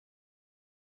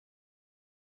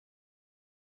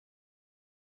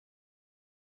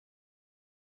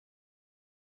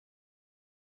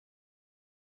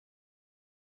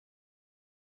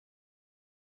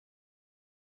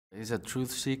He's a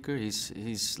truth seeker.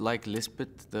 He's like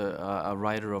Lisbeth, a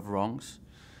righter of wrongs.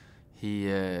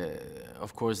 He,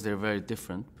 of course, they're very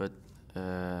different, but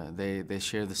they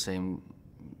share the same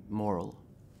moral.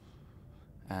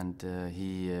 And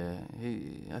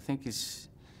I think he's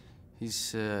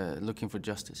looking for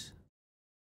justice.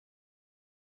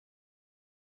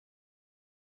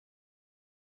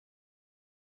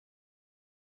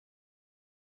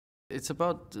 It's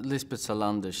about Lisbeth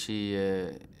Salander.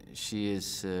 She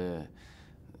is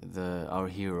our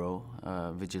hero,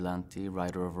 vigilante,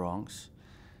 righter of wrongs,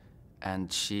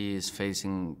 and she is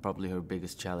facing probably her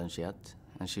biggest challenge yet.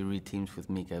 And she reteams with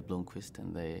Mikael Blomkvist,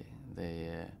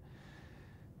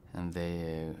 and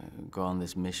they go on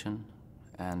this mission.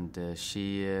 And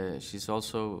she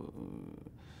also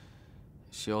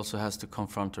has to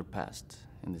confront her past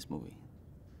in this movie.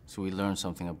 So we learn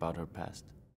something about her past.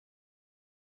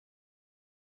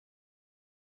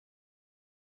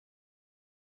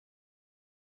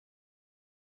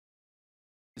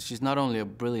 She's not only a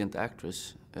brilliant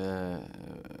actress.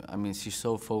 I mean, she's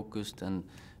so focused and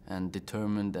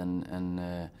determined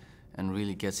and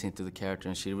really gets into the character.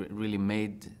 And she really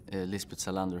made Lisbeth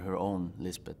Salander her own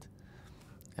Lisbeth.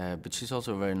 But she's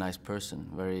also a very nice person,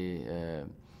 very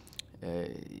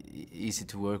easy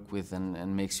to work with,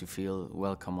 and makes you feel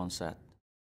welcome on set.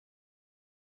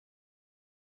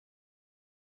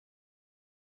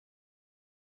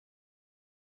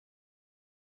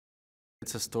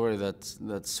 It's a story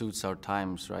that suits our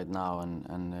times right now,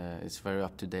 and it's very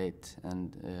up to date.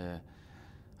 And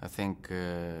I think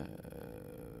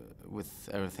with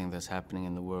everything that's happening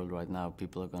in the world right now,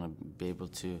 people are going to be able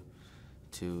to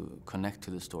connect to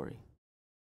the story.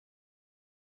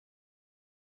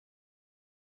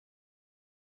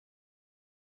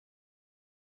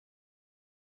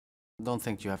 I don't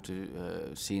think you have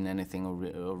to seen anything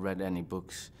or read any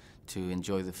books to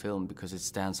enjoy the film, because it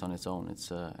stands on its own.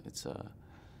 It's a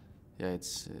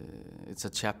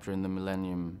chapter in the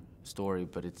Millennium story,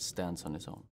 but it stands on its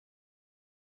own.